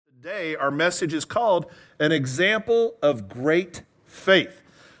Today, our message is called An Example of Great Faith.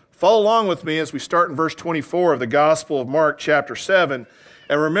 Follow along with me as we start in verse 24 of the Gospel of Mark, chapter 7.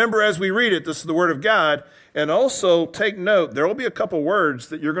 And remember as we read it, this is the Word of God. And also take note, there will be a couple words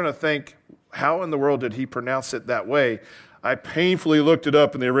that you're going to think, how in the world did he pronounce it that way? I painfully looked it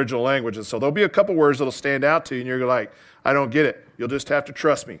up in the original language. And so there'll be a couple words that'll stand out to you, and you're like, I don't get it. You'll just have to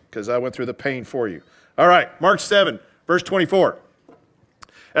trust me because I went through the pain for you. All right, Mark 7, verse 24.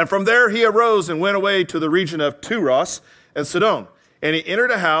 And from there he arose and went away to the region of Tyros and Sidon. And he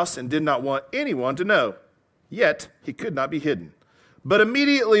entered a house and did not want anyone to know. Yet he could not be hidden. But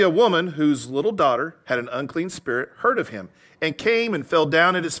immediately a woman whose little daughter had an unclean spirit heard of him and came and fell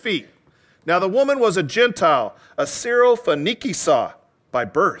down at his feet. Now the woman was a Gentile, a Syrophoenician by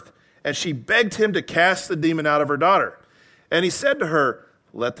birth, and she begged him to cast the demon out of her daughter. And he said to her,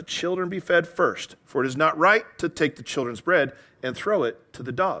 Let the children be fed first, for it is not right to take the children's bread and throw it to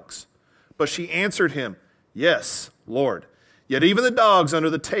the dogs. But she answered him, Yes, Lord. Yet even the dogs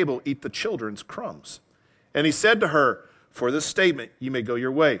under the table eat the children's crumbs. And he said to her, For this statement you may go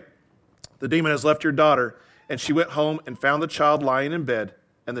your way. The demon has left your daughter. And she went home and found the child lying in bed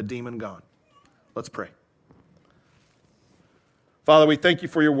and the demon gone. Let's pray. Father, we thank you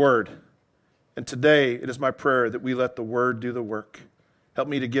for your word. And today it is my prayer that we let the word do the work. Help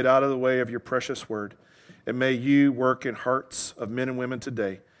me to get out of the way of your precious word. And may you work in hearts of men and women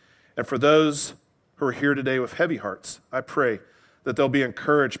today. And for those who are here today with heavy hearts, I pray that they'll be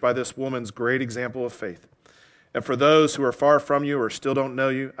encouraged by this woman's great example of faith. And for those who are far from you or still don't know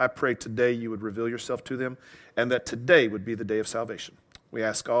you, I pray today you would reveal yourself to them and that today would be the day of salvation. We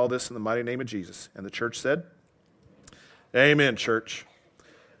ask all this in the mighty name of Jesus. And the church said, Amen, church.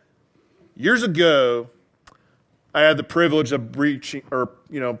 Years ago, I had the privilege of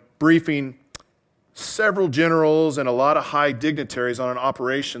briefing several generals and a lot of high dignitaries on an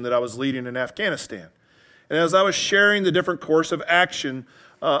operation that I was leading in Afghanistan. And as I was sharing the different course of action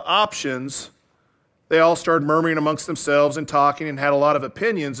options, they all started murmuring amongst themselves and talking and had a lot of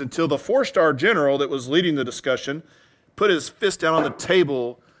opinions until the 4-star general that was leading the discussion put his fist down on the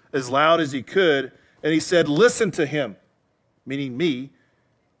table as loud as he could, and he said, Listen to him, meaning me.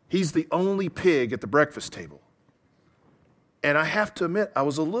 He's the only pig at the breakfast table. And I have to admit, I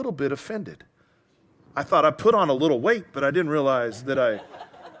was a little bit offended. I thought I put on a little weight, but I didn't realize that I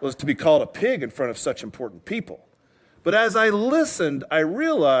was to be called a pig in front of such important people. But as I listened, I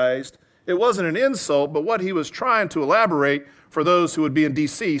realized it wasn't an insult, but what he was trying to elaborate for those who would be in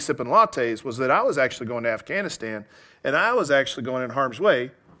D.C. sipping lattes was that I was actually going to Afghanistan, and I was actually going in harm's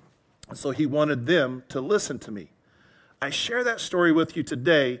way, so he wanted them to listen to me. I share that story with you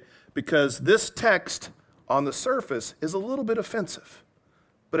today because this text on the surface is a little bit offensive.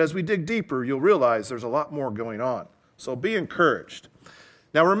 But as we dig deeper, you'll realize there's a lot more going on. So be encouraged.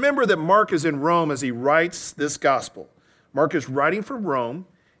 Now remember that Mark is in Rome as he writes this gospel. Mark is writing from Rome,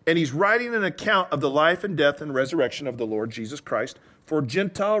 and he's writing an account of the life and death and resurrection of the Lord Jesus Christ for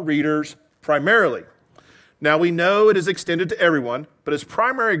Gentile readers primarily. Now we know it is extended to everyone, but his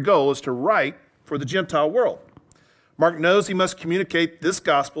primary goal is to write for the Gentile world. Mark knows he must communicate this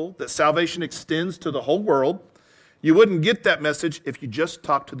gospel, that salvation extends to the whole world. You wouldn't get that message if you just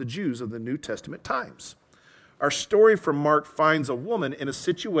talked to the Jews of the New Testament times. Our story from Mark finds a woman in a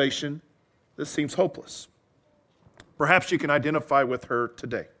situation that seems hopeless. Perhaps you can identify with her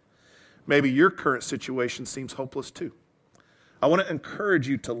today. Maybe your current situation seems hopeless too. I want to encourage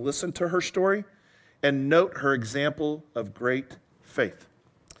you to listen to her story and note her example of great faith.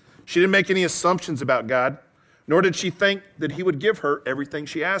 She didn't make any assumptions about God, nor did she think that he would give her everything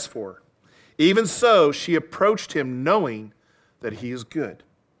she asked for. Even so, she approached him knowing that he is good,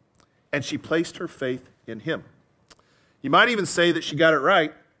 and she placed her faith in him. You might even say that she got it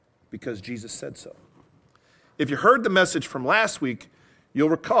right because Jesus said so. If you heard the message from last week, you'll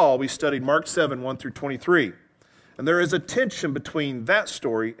recall we studied Mark 7, 1 through 23, and there is a tension between that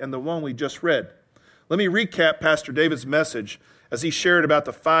story and the one we just read. Let me recap Pastor David's message as he shared about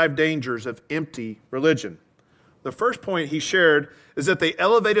the 5 dangers of empty religion. The first point he shared is that they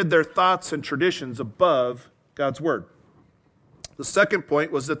elevated their thoughts and traditions above God's word. The second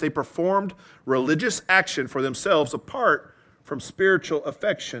point was that they performed religious action for themselves apart from spiritual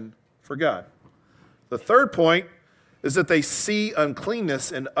affection for God. The third point is that they see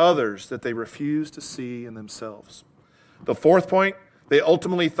uncleanness in others that they refuse to see in themselves. The fourth point, they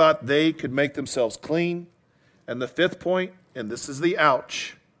ultimately thought they could make themselves clean. And the fifth point, and this is the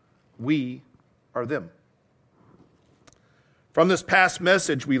ouch, we are them. From this past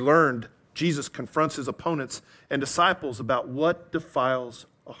message, we learned Jesus confronts his opponents and disciples about what defiles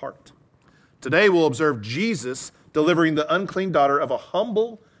a heart. Today, we'll observe Jesus delivering the unclean daughter of a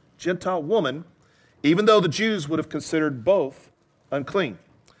humble Gentile woman, even though the Jews would have considered both unclean.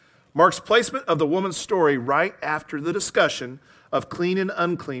 Mark's placement of the woman's story right after the discussion of clean and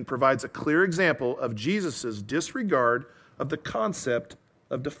unclean provides a clear example of Jesus' disregard of the concept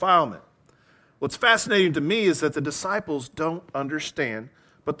of defilement. What's fascinating to me is that the disciples don't understand,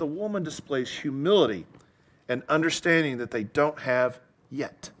 but the woman displays humility and understanding that they don't have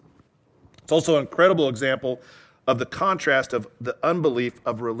yet. It's also an incredible example of the contrast of the unbelief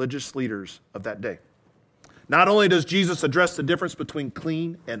of religious leaders of that day. Not only does Jesus address the difference between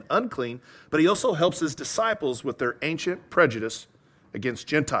clean and unclean, but he also helps his disciples with their ancient prejudice against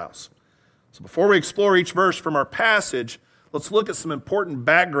Gentiles. So before we explore each verse from our passage, let's look at some important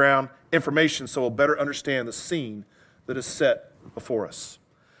background information so we'll better understand the scene that is set before us.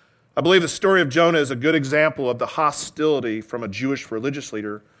 I believe the story of Jonah is a good example of the hostility from a Jewish religious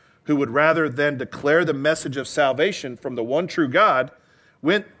leader who would, rather than declare the message of salvation from the one true God,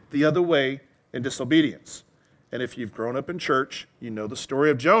 went the other way in disobedience. And if you've grown up in church, you know the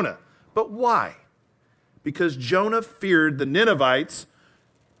story of Jonah. But why? Because Jonah feared the Ninevites,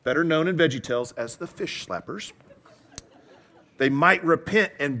 better known in VeggieTales as the fish slappers. They might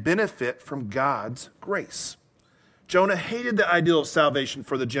repent and benefit from God's grace. Jonah hated the ideal of salvation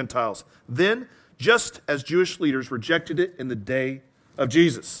for the Gentiles, then, just as Jewish leaders rejected it in the day of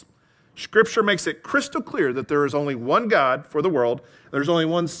Jesus. Scripture makes it crystal clear that there is only one God for the world, and there's only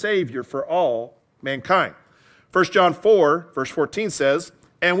one Savior for all mankind. 1 John 4, verse 14 says,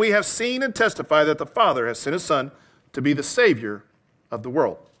 "And we have seen and testify that the Father has sent his Son to be the Savior of the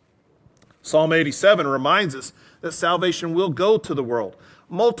world." Psalm 87 reminds us that salvation will go to the world.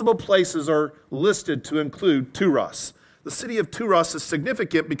 Multiple places are listed to include Turos. The city of Turos is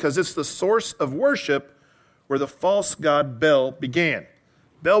significant because it's the source of worship where the false god Baal began.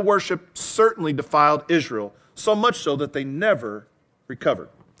 Baal worship certainly defiled Israel, so much so that they never recovered.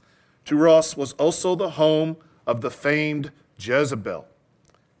 Turos was also the home of the famed Jezebel.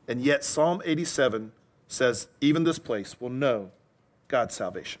 And yet Psalm 87 says even this place will know God's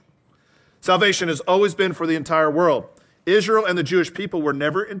salvation. Salvation has always been for the entire world. Israel and the Jewish people were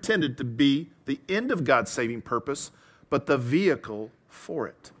never intended to be the end of God's saving purpose, but the vehicle for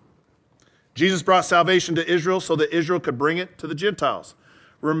it. Jesus brought salvation to Israel so that Israel could bring it to the Gentiles.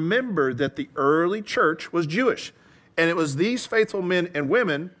 Remember that the early church was Jewish, and it was these faithful men and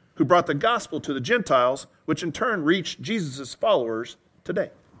women who brought the gospel to the Gentiles, which in turn reached Jesus' followers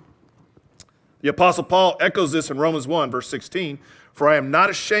today. The Apostle Paul echoes this in Romans 1, verse 16, "For I am not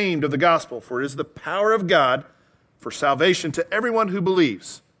ashamed of the gospel, for it is the power of God for salvation to everyone who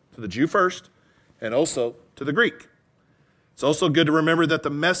believes, to the Jew first, and also to the Greek." It's also good to remember that the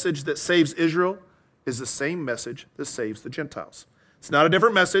message that saves Israel is the same message that saves the Gentiles. It's not a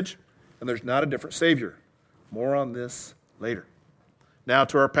different message, and there's not a different Savior. More on this later. Now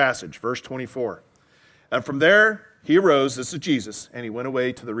to our passage, verse 24. "And from there he arose," this is Jesus, "and he went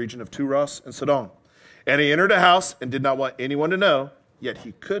away to the region of Turos and Sidon. And he entered a house and did not want anyone to know, yet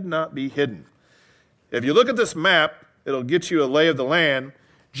he could not be hidden." If you look at this map, it'll get you a lay of the land.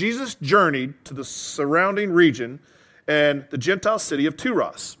 Jesus journeyed to the surrounding region and the Gentile city of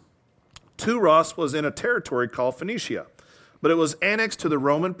Turos. Turos was in a territory called Phoenicia, but it was annexed to the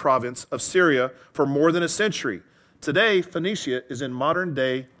Roman province of Syria for more than a century. Today, Phoenicia is in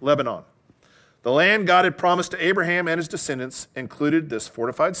modern-day Lebanon. The land God had promised to Abraham and his descendants included this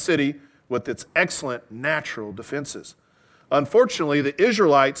fortified city with its excellent natural defenses. Unfortunately, the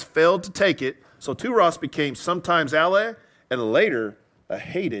Israelites failed to take it, so Turos became sometimes ally and later a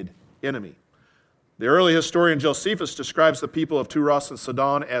hated enemy. The early historian Josephus describes the people of Turos and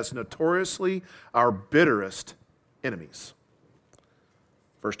Sidon as notoriously our bitterest enemies.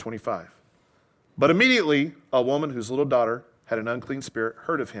 Verse 25. "But immediately a woman whose little daughter had an unclean spirit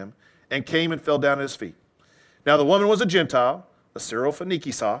heard of him and came and fell down at his feet. Now the woman was a Gentile, a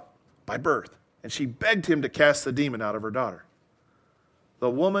Syrophoenician by birth, and she begged him to cast the demon out of her daughter. The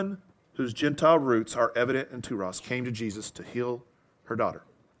woman whose Gentile roots are evident in Turos came to Jesus to heal her daughter.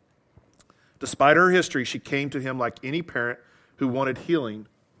 Despite her history, she came to him like any parent who wanted healing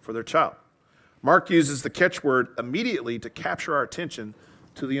for their child. Mark uses the catchword immediately to capture our attention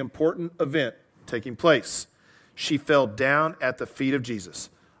to the important event taking place. She fell down at the feet of Jesus,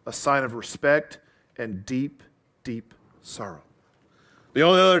 a sign of respect and deep, deep sorrow. The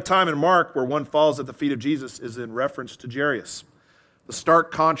only other time in Mark where one falls at the feet of Jesus is in reference to Jairus. The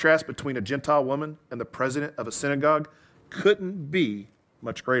stark contrast between a Gentile woman and the president of a synagogue couldn't be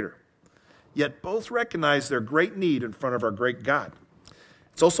much greater. Yet both recognize their great need in front of our great God.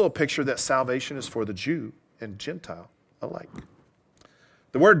 It's also a picture that salvation is for the Jew and Gentile alike.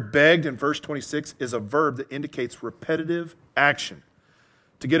 The word begged in verse 26 is a verb that indicates repetitive action.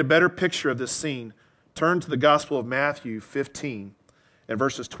 To get a better picture of this scene, turn to the Gospel of Matthew 15, and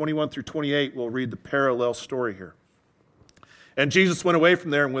verses 21 through 28, we'll read the parallel story here. And Jesus went away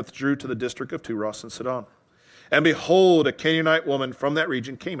from there and withdrew to the district of Tyros and Sidon. And behold, a Canaanite woman from that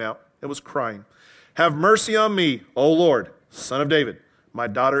region came out and was crying, "Have mercy on me, O Lord, Son of David. My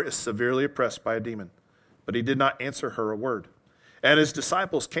daughter is severely oppressed by a demon." But he did not answer her a word. And his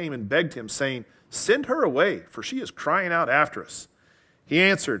disciples came and begged him, saying, "Send her away, for she is crying out after us." He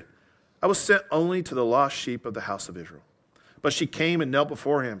answered, "I was sent only to the lost sheep of the house of Israel." But she came and knelt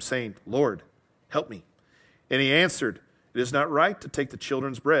before him, saying, "Lord, help me." And he answered, "It is not right to take the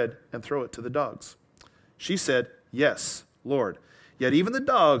children's bread and throw it to the dogs." She said, "Yes, Lord, yet even the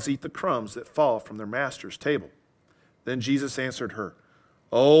dogs eat the crumbs that fall from their master's table." Then Jesus answered her,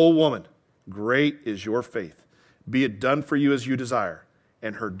 "O woman, great is your faith. Be it done for you as you desire."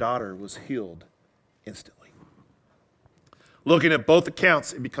 And her daughter was healed instantly. Looking at both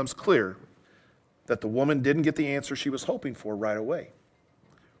accounts, it becomes clear that the woman didn't get the answer she was hoping for right away.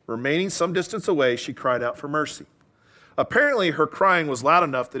 Remaining some distance away, she cried out for mercy. Apparently, her crying was loud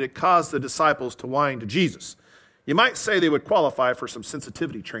enough that it caused the disciples to whine to Jesus. You might say they would qualify for some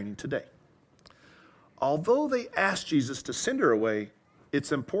sensitivity training today. Although they asked Jesus to send her away,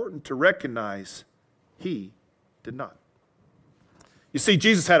 it's important to recognize he did not. You see,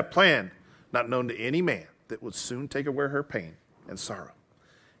 Jesus had a plan not known to any man that would soon take away her pain and sorrow.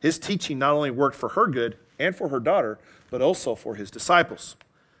 His teaching not only worked for her good and for her daughter, but also for his disciples.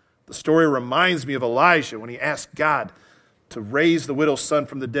 The story reminds me of Elijah when he asked God to raise the widow's son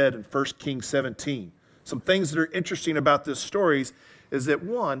from the dead in 1 Kings 17. Some things that are interesting about this story is that,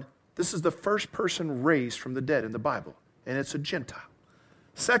 one, this is the first person raised from the dead in the Bible, and it's a Gentile.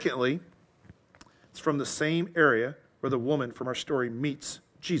 Secondly, it's from the same area where the woman from our story meets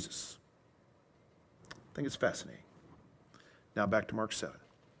Jesus. I think it's fascinating. Now back to Mark 7.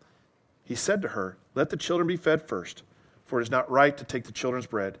 He said to her, "Let the children be fed first, for it is not right to take the children's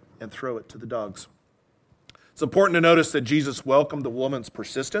bread and throw it to the dogs." It's important to notice that Jesus welcomed the woman's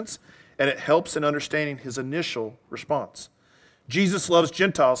persistence, and it helps in understanding his initial response. Jesus loves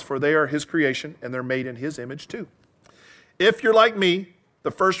Gentiles, for they are his creation, and they're made in his image too. If you're like me,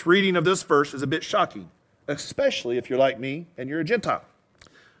 the first reading of this verse is a bit shocking, especially if you're like me and you're a Gentile.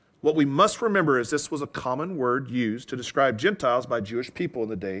 What we must remember is this was a common word used to describe Gentiles by Jewish people in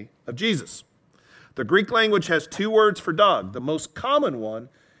the day of Jesus. The Greek language has two words for dog. The most common one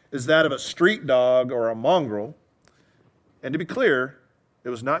is that of a street dog or a mongrel. And to be clear, it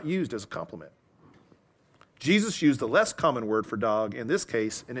was not used as a compliment. Jesus used the less common word for dog in this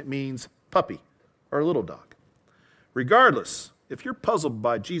case, and it means puppy or little dog. Regardless, if you're puzzled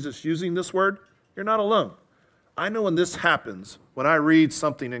by Jesus using this word, you're not alone. I know when this happens, when I read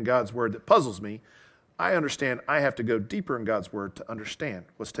something in God's word that puzzles me, I understand I have to go deeper in God's word to understand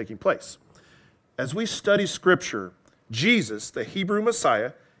what's taking place. As we study Scripture, Jesus, the Hebrew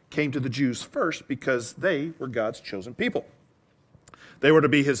Messiah, came to the Jews first because they were God's chosen people. They were to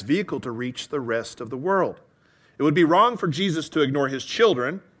be his vehicle to reach the rest of the world. It would be wrong for Jesus to ignore his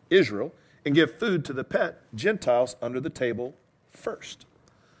children, Israel, and give food to the pet Gentiles under the table first.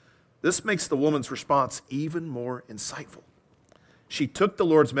 This makes the woman's response even more insightful. She took the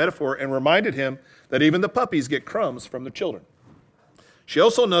Lord's metaphor and reminded him that even the puppies get crumbs from the children. She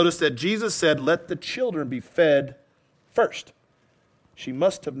also noticed that Jesus said, "Let the children be fed first." She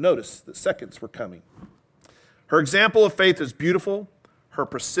must have noticed that seconds were coming. Her example of faith is beautiful, her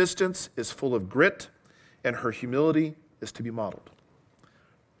persistence is full of grit, and her humility is to be modeled.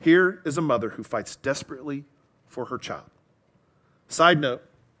 Here is a mother who fights desperately for her child. Side note,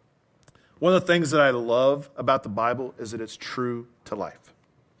 one of the things that I love about the Bible is that it's true to life.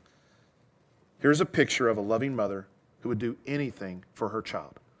 Here's a picture of a loving mother who would do anything for her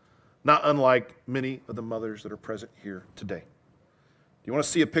child, not unlike many of the mothers that are present here today. Do you want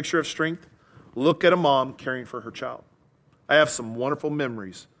to see a picture of strength? Look at a mom caring for her child. I have some wonderful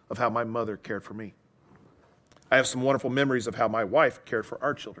memories of how my mother cared for me. I have some wonderful memories of how my wife cared for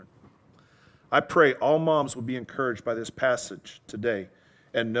our children. I pray all moms will be encouraged by this passage today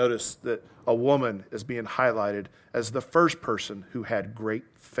and notice that a woman is being highlighted as the first person who had great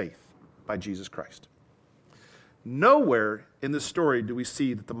faith by Jesus Christ. Nowhere in this story do we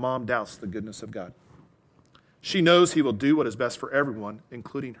see that the mom doubts the goodness of God. She knows he will do what is best for everyone,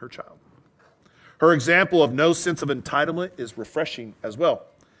 including her child. Her example of no sense of entitlement is refreshing as well.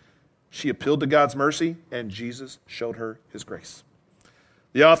 She appealed to God's mercy, and Jesus showed her his grace.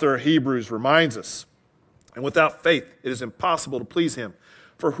 The author of Hebrews reminds us, "And without faith it is impossible to please him.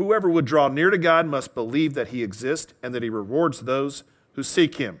 For whoever would draw near to God must believe that he exists and that he rewards those who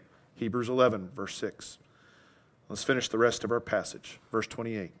seek him." Hebrews 11, verse 6. Let's finish the rest of our passage. Verse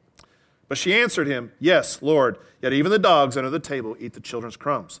 28. But she answered him, Yes, Lord, yet even the dogs under the table eat the children's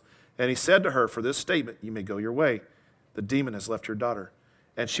crumbs. And he said to her, For this statement you may go your way. The demon has left your daughter.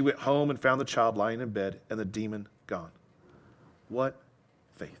 And she went home and found the child lying in bed and the demon gone. What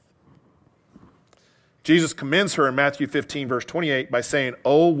faith. Jesus commends her in Matthew 15, verse 28 by saying,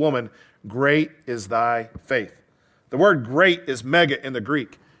 O woman, great is thy faith. The word great is mega in the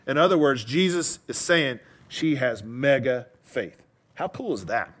Greek. In other words, Jesus is saying she has mega faith. How cool is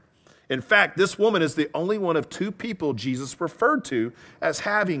that? In fact, this woman is the only one of two people Jesus referred to as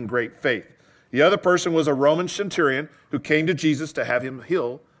having great faith. The other person was a Roman centurion who came to Jesus to have him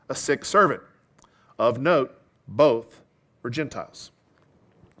heal a sick servant. Of note, both were Gentiles.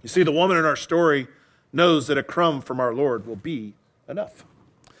 You see, the woman in our story knows that a crumb from our Lord will be enough.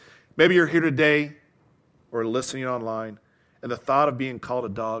 Maybe you're here today or listening online, and the thought of being called a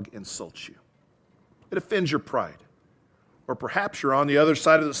dog insults you. It offends your pride. Or perhaps you're on the other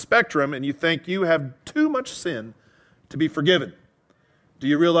side of the spectrum and you think you have too much sin to be forgiven. Do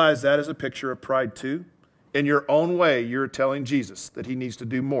you realize that is a picture of pride too? In your own way, you're telling Jesus that he needs to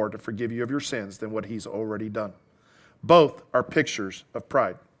do more to forgive you of your sins than what he's already done. Both are pictures of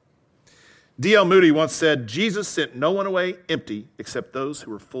pride. D.L. Moody once said, Jesus sent no one away empty except those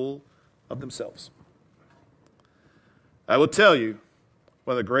who were full of themselves. I will tell you,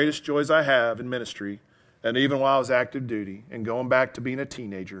 one of the greatest joys I have in ministry, and even while I was active duty and going back to being a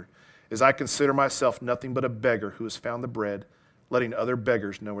teenager, is I consider myself nothing but a beggar who has found the bread, letting other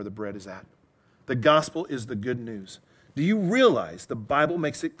beggars know where the bread is at. The gospel is the good news. Do you realize the Bible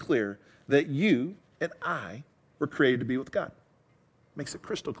makes it clear that you and I were created to be with God? Makes it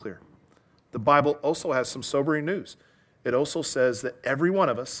crystal clear. The Bible also has some sobering news. It also says that every one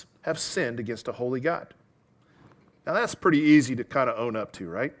of us have sinned against a holy God. Now that's pretty easy to kind of own up to,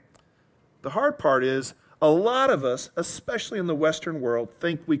 right? The hard part is a lot of us, especially in the Western world,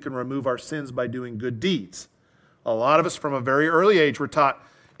 think we can remove our sins by doing good deeds. A lot of us from a very early age were taught,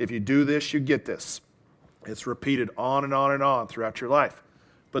 if you do this, you get this. It's repeated on and on and on throughout your life.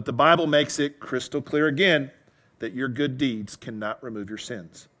 But the Bible makes it crystal clear again that your good deeds cannot remove your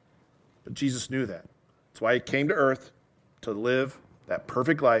sins. But Jesus knew that. That's why he came to earth to live that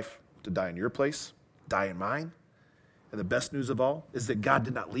perfect life, to die in your place, die in mine. And the best news of all is that God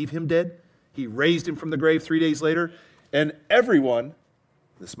did not leave him dead. He raised him from the grave 3 days later. And everyone,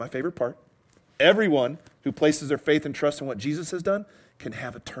 this is my favorite part, everyone who places their faith and trust in what Jesus has done can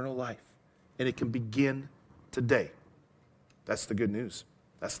have eternal life. And it can begin today. That's the good news.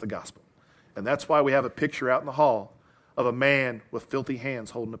 That's the gospel. And that's why we have a picture out in the hall of a man with filthy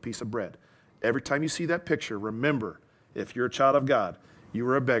hands holding a piece of bread. Every time you see that picture, remember, if you're a child of God, you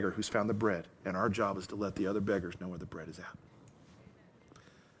are a beggar who's found the bread. And our job is to let the other beggars know where the bread is at.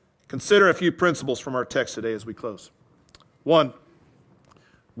 Consider a few principles from our text today as we close. 1,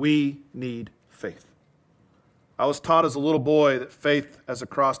 we need faith. I was taught as a little boy that faith as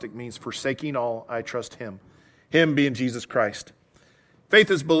acrostic means forsaking all, I trust him. Him being Jesus Christ.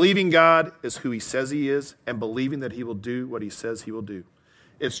 Faith is believing God is who he says he is and believing that he will do what he says he will do.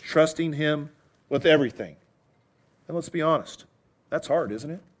 It's trusting him with everything. And let's be honest, that's hard,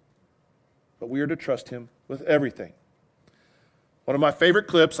 isn't it? But we are to trust him with everything. One of my favorite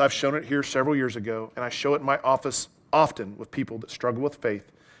clips, I've shown it here several years ago, and I show it in my office often with people that struggle with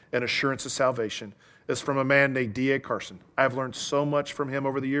faith and assurance of salvation, is from a man named D.A. Carson. I've learned so much from him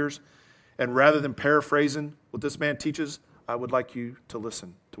over the years, and rather than paraphrasing what this man teaches, I would like you to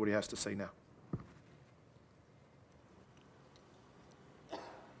listen to what he has to say now.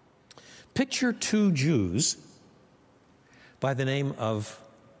 Picture two Jews by the name of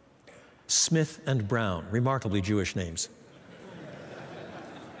Smith and Brown, remarkably Jewish names.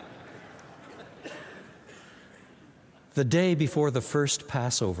 The day before the first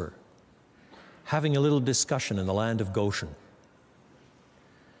Passover, having a little discussion in the land of Goshen.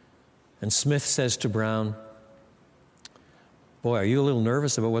 And Smith says to Brown, "Boy, are you a little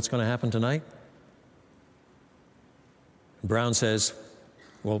nervous about what's going to happen tonight?" And Brown says,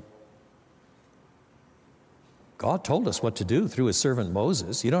 "Well, God told us what to do through his servant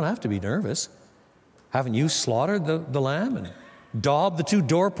Moses. You don't have to be nervous. Haven't you slaughtered the lamb and daubed the 2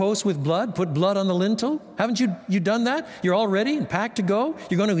 doorposts with blood, put blood on the lintel? Haven't you done that? You're all ready and packed to go?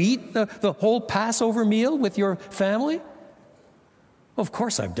 You're going to eat the whole Passover meal with your family?" Well, of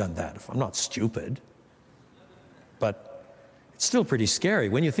course I've done that. I'm not stupid. But it's still pretty scary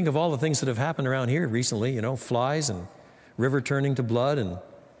when you think of all the things that have happened around here recently, flies and river turning to blood, and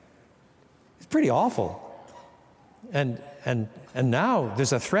it's pretty awful. And now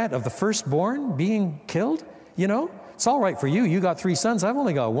there's a threat of the firstborn being killed. It's all right for you. You got 3 sons. I've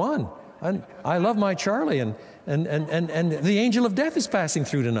only got 1. And I love my Charlie, and and the angel of death is passing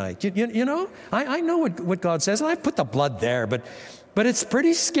through tonight. You know, I know what God says, and I put the blood there, but it's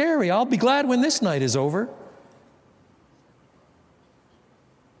pretty scary. I'll be glad when this night is over.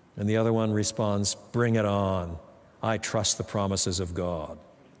 And the other one responds, bring it on. I trust the promises of God.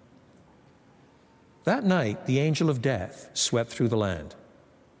 That night, the angel of death swept through the land.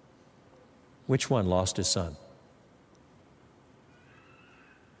 Which one lost his son?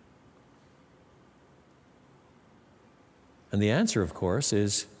 And the answer, of course,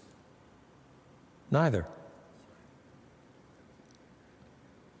 is neither.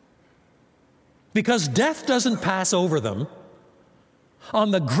 Because death doesn't pass over them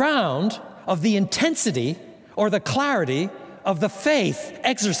on the ground of the intensity or the clarity of the faith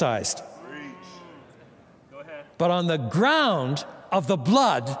exercised, but on the ground of the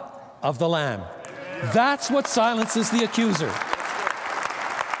blood of the Lamb. That's what silences the accuser.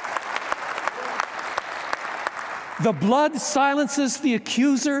 The blood silences the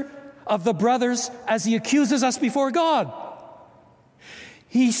accuser of the brothers as he accuses us before God.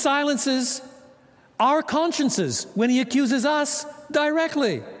 He silences our consciences when he accuses us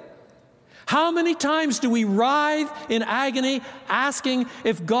directly. How many times do we writhe in agony asking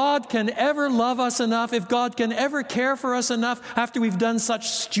if God can ever love us enough, if God can ever care for us enough after we've done such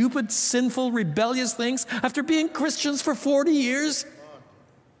stupid, sinful, rebellious things, after being Christians for 40 years?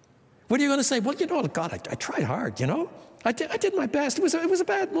 What are you going to say? Well, you know, God, I tried hard, you know. I did my best. It was a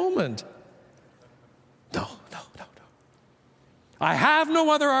bad moment. No. I have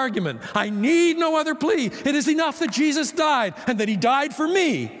no other argument. I need no other plea. It is enough that Jesus died and that he died for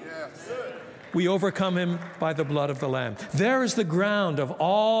me. We overcome him by the blood of the Lamb. There is the ground of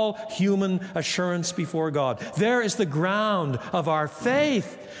all human assurance before God. There is the ground of our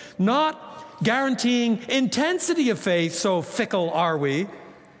faith, not guaranteeing intensity of faith, so fickle are we.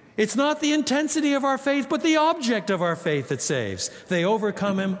 It's not the intensity of our faith, but the object of our faith that saves. They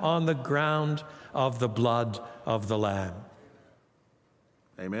overcome him on the ground of the blood of the Lamb.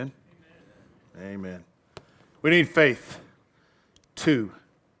 Amen. Amen. We need faith. 2,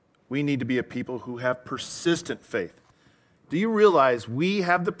 we need to be a people who have persistent faith. Do you realize we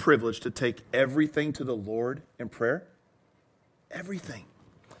have the privilege to take everything to the Lord in prayer? Everything.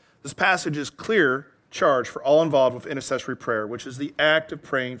 This passage is clear charge for all involved with intercessory prayer, which is the act of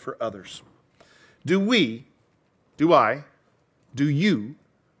praying for others. Do you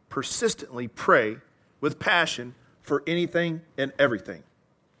persistently pray with passion for anything and everything?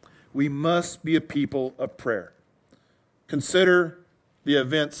 We must be a people of prayer. Consider the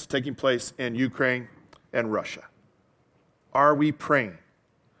events taking place in Ukraine and Russia. Are we praying?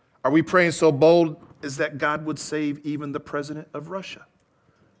 Are we praying so bold as that God would save even the president of Russia?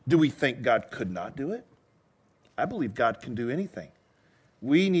 Do we think God could not do it? I believe God can do anything.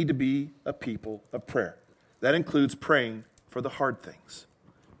 We need to be a people of prayer. That includes praying for the hard things.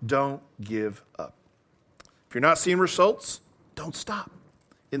 Don't give up. If you're not seeing results, don't stop.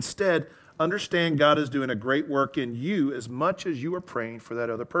 Instead, understand God is doing a great work in you as much as you are praying for that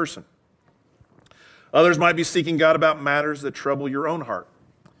other person. Others might be seeking God about matters that trouble your own heart.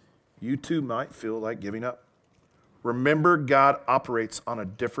 You too might feel like giving up. Remember, God operates on a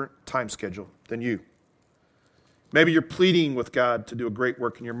different time schedule than you. Maybe you're pleading with God to do a great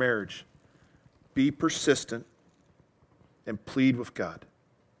work in your marriage. Be persistent and plead with God.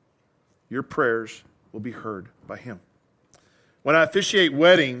 Your prayers will be heard by him. When I officiate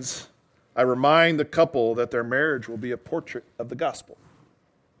weddings, I remind the couple that their marriage will be a portrait of the gospel.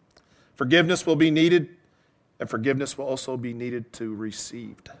 Forgiveness will be needed, and forgiveness will also be needed to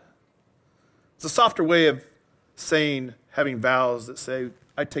received. It's a softer way of saying, having vows that say,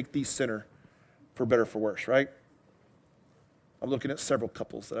 I take thee sinner for better or for worse, right? I'm looking at several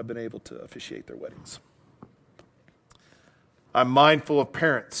couples that I've been able to officiate their weddings. I'm mindful of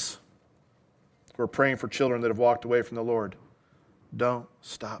parents who are praying for children that have walked away from the Lord. Don't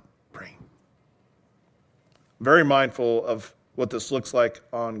stop praying. I'm very mindful of what this looks like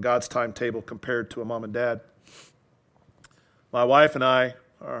on God's timetable compared to a mom and dad. My wife and I,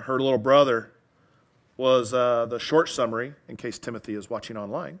 her little brother, was the short summary, in case Timothy is watching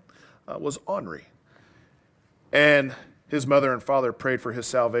online, was Henri. And his mother and father prayed for his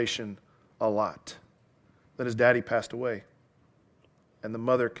salvation a lot. Then his daddy passed away. And the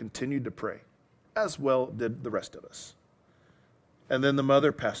mother continued to pray, as well did the rest of us. And then the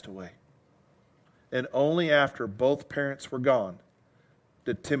mother passed away. And only after both parents were gone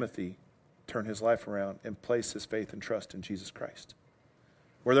did Timothy turn his life around and place his faith and trust in Jesus Christ.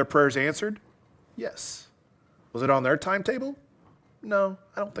 Were their prayers answered? Yes. Was it on their timetable? No,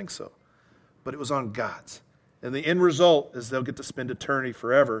 I don't think so. But it was on God's. And the end result is they'll get to spend eternity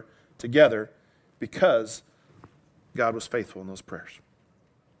forever together because God was faithful in those prayers.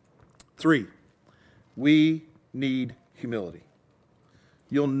 3, we need humility.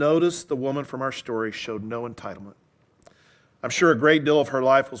 You'll notice the woman from our story showed no entitlement. I'm sure a great deal of her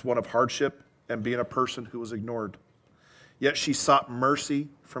life was one of hardship and being a person who was ignored. Yet she sought mercy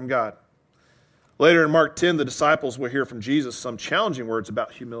from God. Later in Mark 10, the disciples will hear from Jesus some challenging words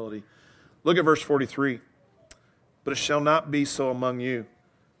about humility. Look at verse 43. But it shall not be so among you.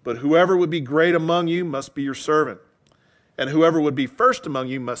 But whoever would be great among you must be your servant. And whoever would be first among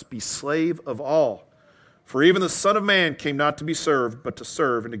you must be slave of all. For even the Son of Man came not to be served, but to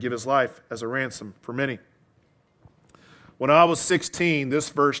serve and to give his life as a ransom for many. When I was 16, this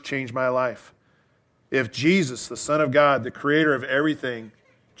verse changed my life. If Jesus, the Son of God, the creator of everything,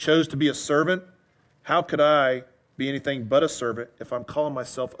 chose to be a servant, how could I be anything but a servant if I'm calling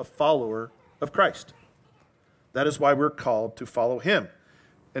myself a follower of Christ? That is why we're called to follow him.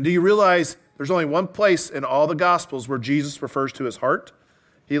 And do you realize there's only one place in all the Gospels where Jesus refers to his heart?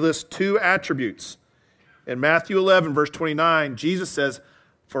 He lists 2 attributes. In Matthew 11, verse 29, Jesus says,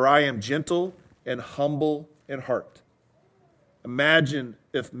 "For I am gentle and humble in heart." Imagine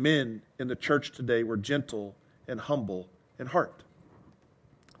if men in the church today were gentle and humble in heart.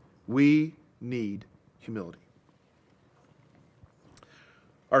 We need humility.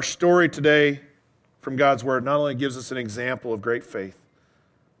 Our story today from God's Word not only gives us an example of great faith,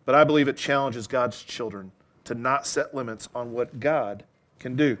 but I believe it challenges God's children to not set limits on what God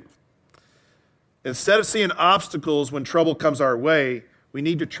can do. Instead of seeing obstacles when trouble comes our way, we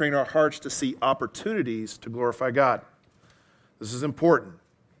need to train our hearts to see opportunities to glorify God. This is important.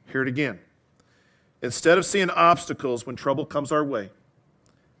 Hear it again. Instead of seeing obstacles when trouble comes our way,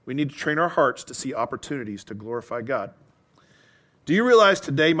 we need to train our hearts to see opportunities to glorify God. Do you realize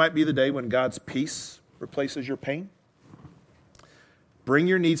today might be the day when God's peace replaces your pain? Bring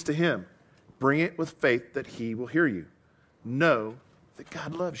your needs to him. Bring it with faith that he will hear you. Know that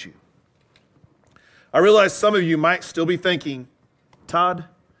God loves you. I realize some of you might still be thinking, Todd,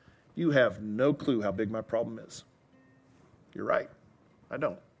 you have no clue how big my problem is. You're right. I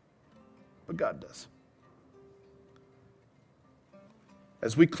don't. But God does.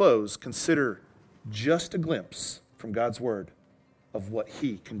 As we close, consider just a glimpse from God's Word of what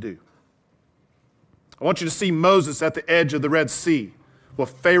he can do. I want you to see Moses at the edge of the Red Sea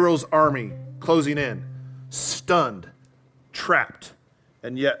with Pharaoh's army closing in, stunned, trapped,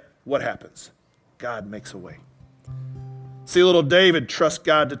 and yet what happens? God makes a way. See little David trust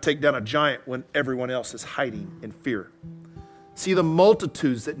God to take down a giant when everyone else is hiding in fear. See the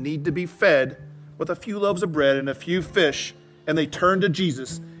multitudes that need to be fed with a few loaves of bread and a few fish, and they turn to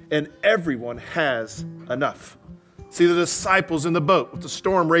Jesus, and everyone has enough. See the disciples in the boat with the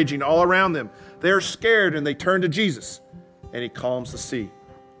storm raging all around them. They're scared and they turn to Jesus, and he calms the sea.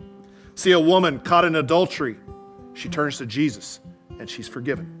 See a woman caught in adultery. She turns to Jesus, and she's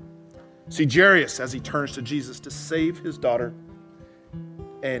forgiven. See Jairus as he turns to Jesus to save his daughter,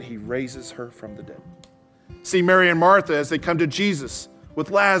 and he raises her from the dead. See Mary and Martha as they come to Jesus with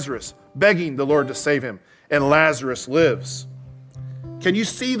Lazarus, begging the Lord to save him, and Lazarus lives. Can you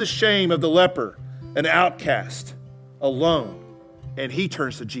see the shame of the leper, an outcast, alone, and he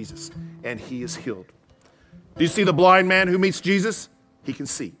turns to Jesus, and he is healed? Do you see the blind man who meets Jesus? He can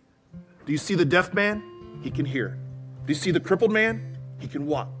see. Do you see the deaf man? He can hear. Do you see the crippled man? He can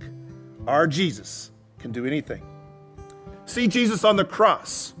walk. Our Jesus can do anything. See Jesus on the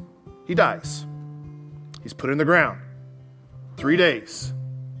cross. He dies. He's put in the ground. 3 days.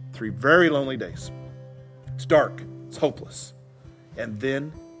 3 very lonely days. It's dark. It's hopeless. And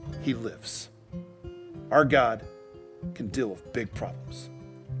then he lives. Our God can deal with big problems.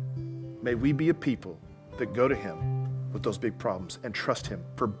 May we be a people that go to him with those big problems and trust him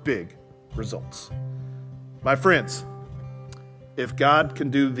for big results. My friends, if God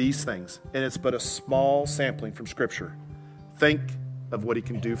can do these things, and it's but a small sampling from Scripture, think of what he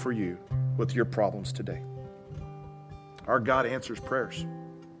can do for you with your problems today. Our God answers prayers.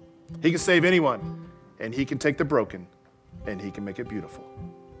 He can save anyone, and he can take the broken, and he can make it beautiful.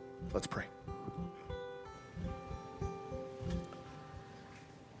 Let's pray.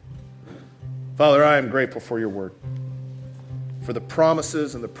 Father, I am grateful for your word, for the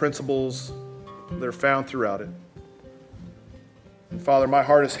promises and the principles that are found throughout it. And Father, my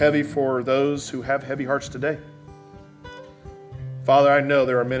heart is heavy for those who have heavy hearts today. Father, I know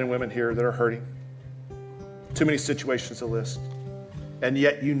there are men and women here that are hurting. Too many situations to list. And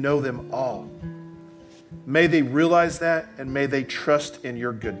yet you know them all. May they realize that, and may they trust in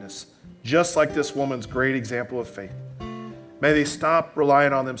your goodness, just like this woman's great example of faith. May they stop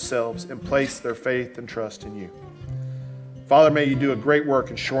relying on themselves and place their faith and trust in you. Father, may you do a great work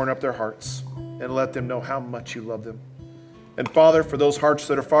in shoring up their hearts and let them know how much you love them. And Father, for those hearts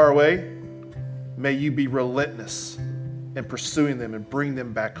that are far away, may you be relentless in pursuing them and bring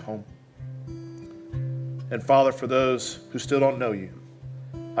them back home. And Father, for those who still don't know you,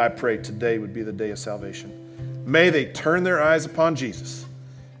 I pray today would be the day of salvation. May they turn their eyes upon Jesus,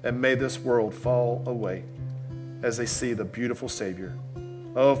 and may this world fall away as they see the beautiful Savior.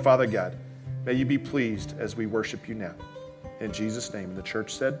 Oh, Father God, may you be pleased as we worship you now. In Jesus' name. And the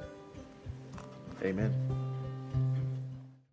church said, amen.